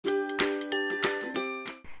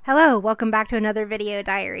Hello, welcome back to another video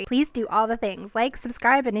diary. Please do all the things, like,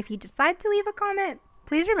 subscribe, and if you decide to leave a comment,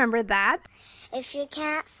 please remember that if you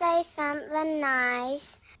can't say something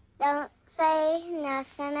nice, don't say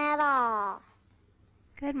nothing at all.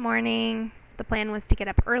 Good morning. The plan was to get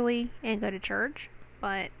up early and go to church,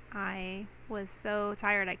 but I was so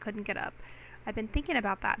tired I couldn't get up. I've been thinking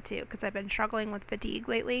about that too, because I've been struggling with fatigue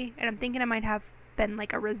lately, and I'm thinking it might have been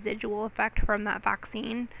like a residual effect from that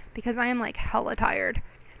vaccine, because I am like hella tired.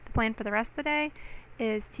 The plan for the rest of the day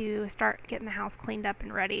is to start getting the house cleaned up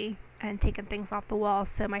and ready and taking things off the wall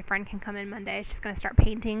so my friend can come in Monday. She's going to start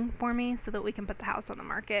painting for me so that we can put the house on the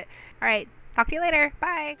market. Alright, talk to you later.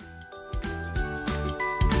 Bye!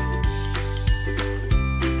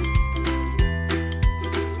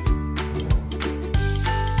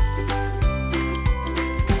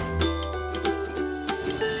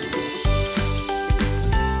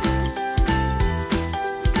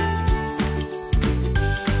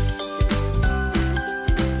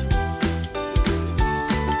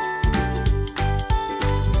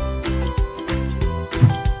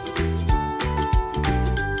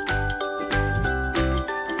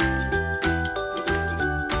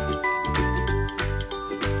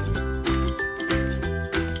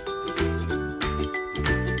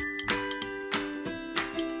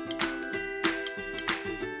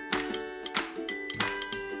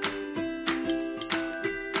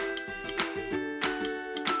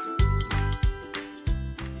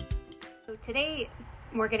 Today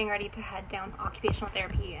we're getting ready to head down occupational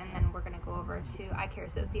therapy, and then we're going to go over to Eye Care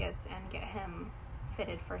Associates and get him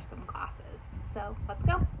fitted for some glasses. So let's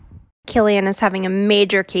go. Killian is having a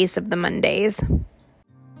major case of the Mondays.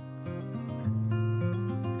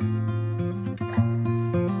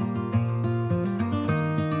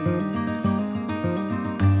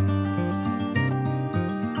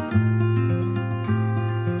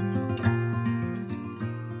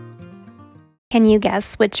 Can you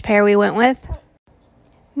guess which pair we went with?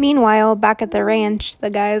 Meanwhile, back at the ranch, the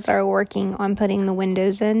guys are working on putting the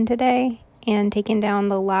windows in today and taking down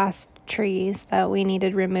the last trees that we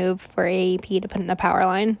needed removed for AEP to put in the power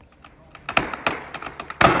line.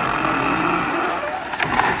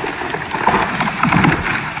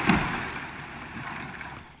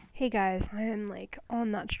 Hey guys, I am like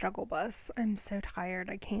on that struggle bus. I'm so tired,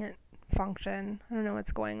 I can't function. I don't know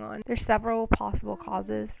what's going on. There's several possible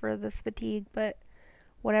causes for this fatigue, but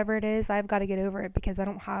whatever it is, I've got to get over it because I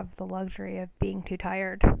don't have the luxury of being too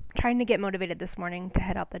tired. I'm trying to get motivated this morning to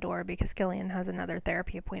head out the door because Killian has another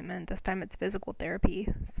therapy appointment. This time it's physical therapy,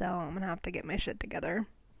 so I'm gonna have to get my shit together.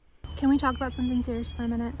 Can we talk about something serious for a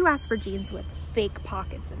minute? Who asked for jeans with fake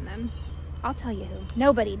pockets in them? I'll tell you who.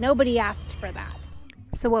 Nobody asked for that.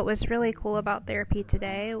 So what was really cool about therapy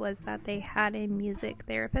today was that they had a music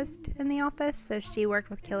therapist in the office, so she worked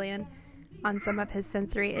with Killian on some of his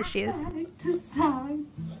sensory issues. Side to side,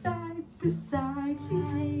 side to side,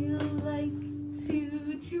 I like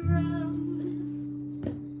to drum.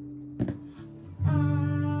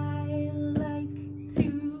 I like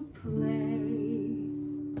to play.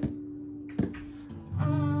 I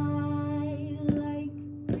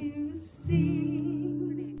like to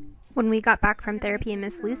sing. When we got back from therapy,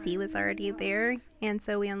 Miss Lucy was already there, and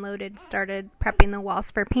so we unloaded, started prepping the walls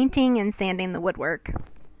for painting and sanding the woodwork.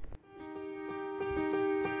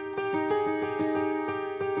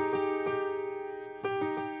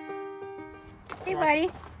 Hey buddy.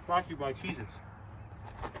 Brought to you by Cheez-Its.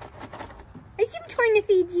 I am trying to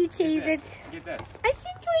feed you Cheez-Its. Get that. I am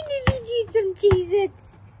trying to feed you some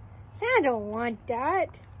Cheez-Its. I don't want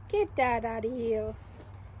that. Get that out of here.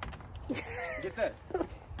 Get that.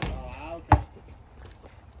 Okay.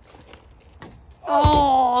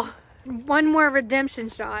 Oh, one more redemption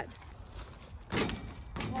shot.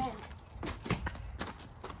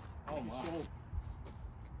 Oh my.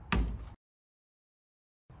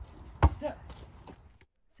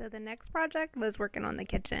 So the next project was working on the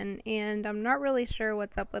kitchen, and I'm not really sure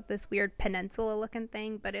what's up with this weird peninsula looking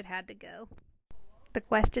thing, but it had to go. The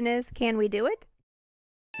question is, can we do it?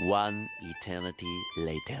 One eternity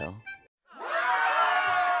later.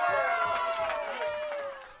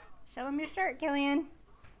 Show him your shirt, Killian.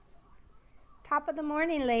 Top of the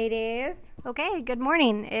morning, ladies. Okay, good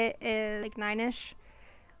morning. It is like 9-ish.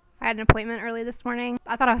 I had an appointment early this morning.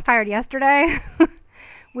 I thought I was tired yesterday.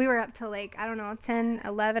 We were up till like, I don't know, 10,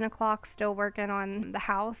 11 o'clock still working on the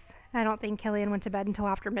house. I don't think Killian went to bed until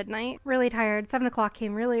after midnight. Really tired. 7 o'clock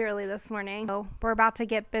came really early this morning. So we're about to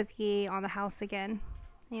get busy on the house again.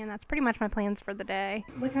 And that's pretty much my plans for the day.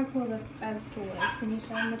 Look how cool this Bez tool is. Can you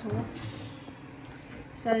show them the tool?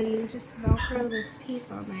 So you just Velcro this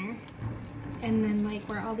piece on there, and then like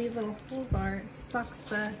where all these little holes are, it sucks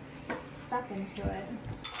the stuff into it.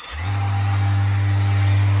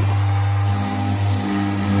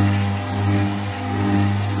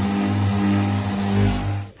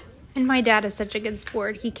 And my dad is such a good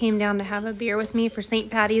sport. He came down to have a beer with me for St.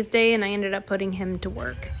 Patty's Day, and I ended up putting him to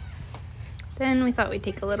work. Then we thought we'd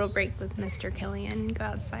take a little break with Mr. Killian and go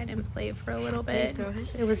outside and play for a little bit.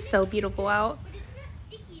 It was so beautiful out.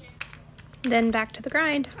 Then back to the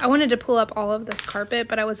grind. I wanted to pull up all of this carpet,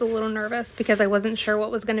 but I was a little nervous because I wasn't sure what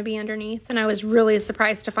was going to be underneath. And I was really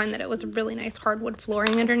surprised to find that it was really nice hardwood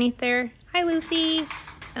flooring underneath there. Hi, Lucy.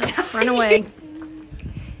 Oh, run away.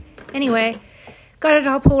 Anyway, got it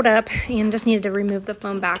all pulled up and just needed to remove the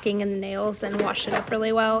foam backing and the nails and wash it up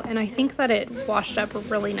really well. And I think that it washed up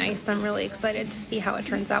really nice. I'm really excited to see how it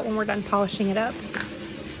turns out when we're done polishing it up.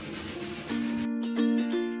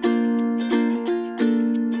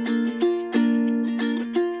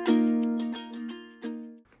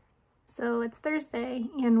 So it's Thursday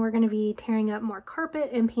and we're going to be tearing up more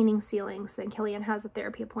carpet and painting ceilings. Then Killian has a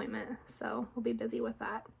therapy appointment, so we'll be busy with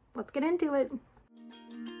that. Let's get into it.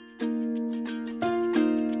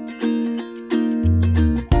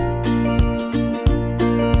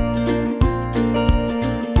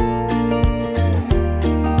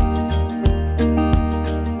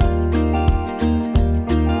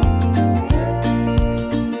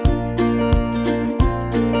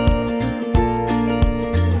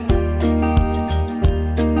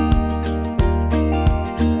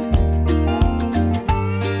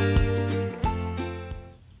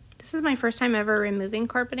 This is my first time ever removing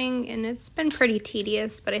carpeting, and it's been pretty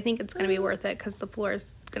tedious, but I think it's going to be worth it because the floor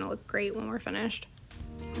is going to look great when we're finished.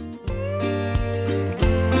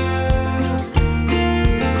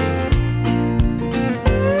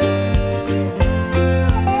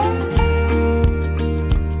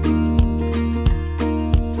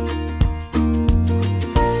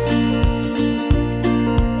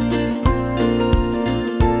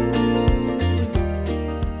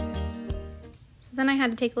 Then I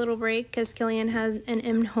had to take a little break because Killian had an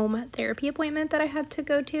in-home therapy appointment that I had to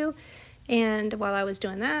go to. And while I was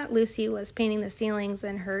doing that, Lucy was painting the ceilings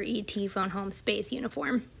in her ET Phone Home Space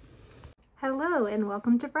uniform. Hello and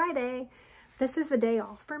welcome to Friday. This is the day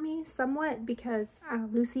off for me somewhat because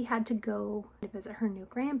Lucy had to go to visit her new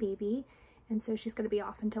grandbaby. And so she's going to be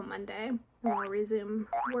off until Monday. And I'll resume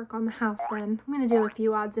work on the house then. I'm going to do a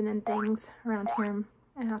few odds and ends things around here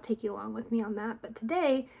and I'll take you along with me on that. But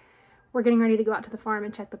today, we're getting ready to go out to the farm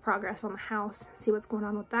and check the progress on the house, see what's going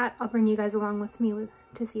on with that. I'll bring you guys along with me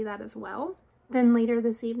to see that as well. Then later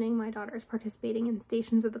this evening, my daughter is participating in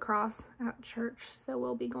Stations of the Cross at church, so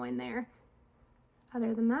we'll be going there.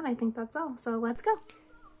 Other than that, I think that's all, so let's go.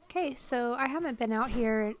 Okay, so I haven't been out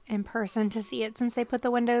here in person to see it since they put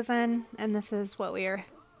the windows in, and this is what we're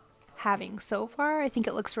having so far. I think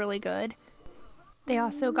it looks really good. They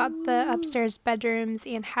also got the upstairs bedrooms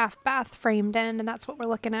and half bath framed in, and that's what we're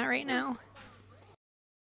looking at right now.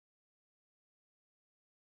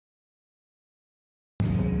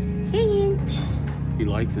 Killian, He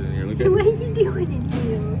likes it in here. Look so what are you doing in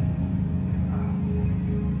here?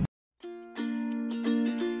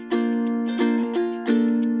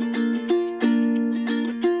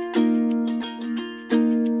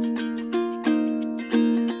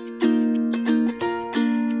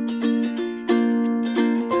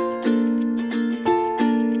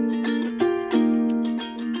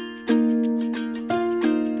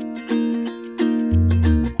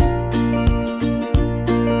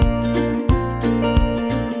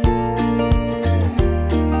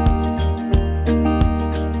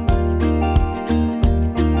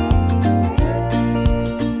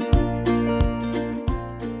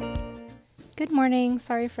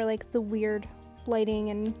 Sorry for like the weird lighting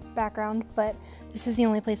and background, but this is the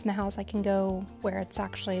only place in the house I can go where it's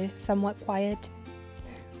actually somewhat quiet.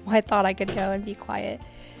 Well, I thought I could go and be quiet.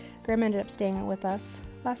 Grandma ended up staying with us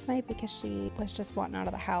last night because she was just wanting out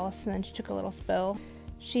of the house, and then she took a little spill.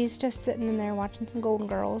 She's just sitting in there watching some Golden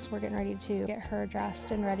Girls. We're getting ready to get her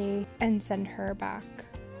dressed and ready and send her back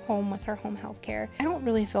home with her home health care. I don't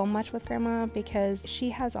really film much with Grandma because she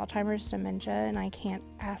has Alzheimer's dementia and I can't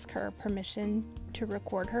ask her permission to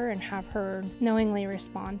record her and have her knowingly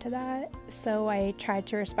respond to that. So I tried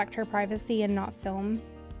to respect her privacy and not film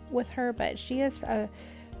with her, but she is a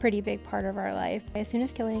pretty big part of our life. As soon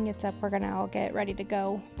as Killian gets up, we're gonna all get ready to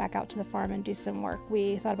go back out to the farm and do some work.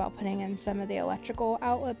 We thought about putting in some of the electrical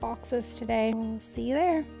outlet boxes today. We'll see you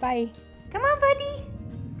there. Bye. Come on, buddy.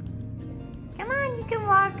 Come on, you can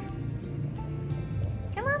walk.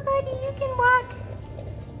 Come on, buddy, you can walk.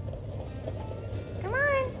 Come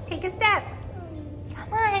on, take a step.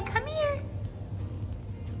 Come on, come here.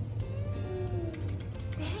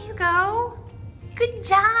 There you go. Good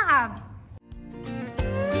job.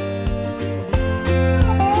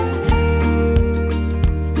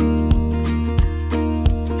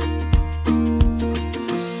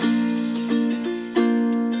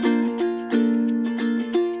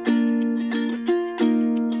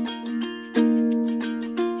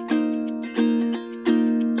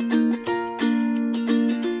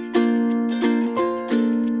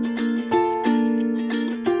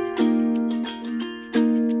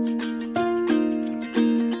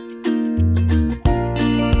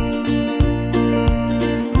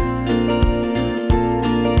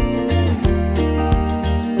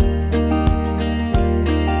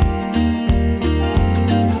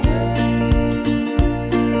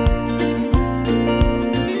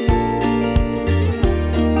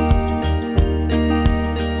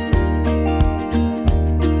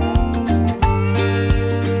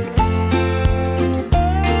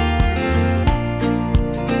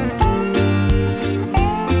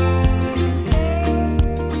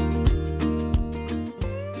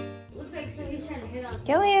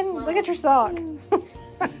 at your sock.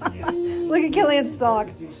 Look at Killian's sock.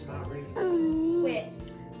 Quit.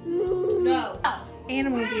 No.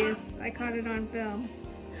 Animal abuse. I caught it on film.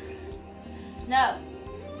 No.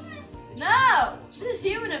 No. This is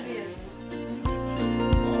human abuse.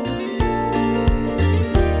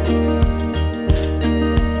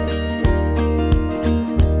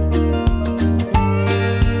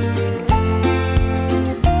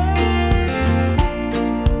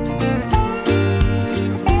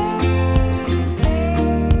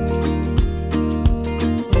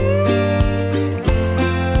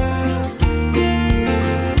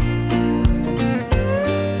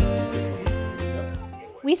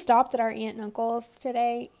 We stopped at our aunt and uncle's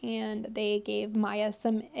today, and they gave Maya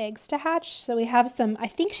some eggs to hatch. So we have some, I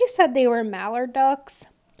think she said they were mallard ducks.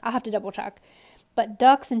 I'll have to double check. But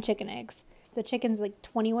ducks and chicken eggs. The chicken's like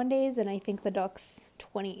 21 days, and I think the duck's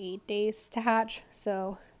 28 days to hatch.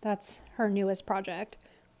 So that's her newest project.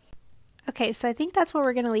 Okay, so I think that's where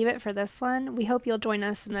we're going to leave it for this one. We hope you'll join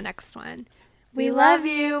us in the next one. We love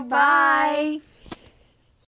you. Bye.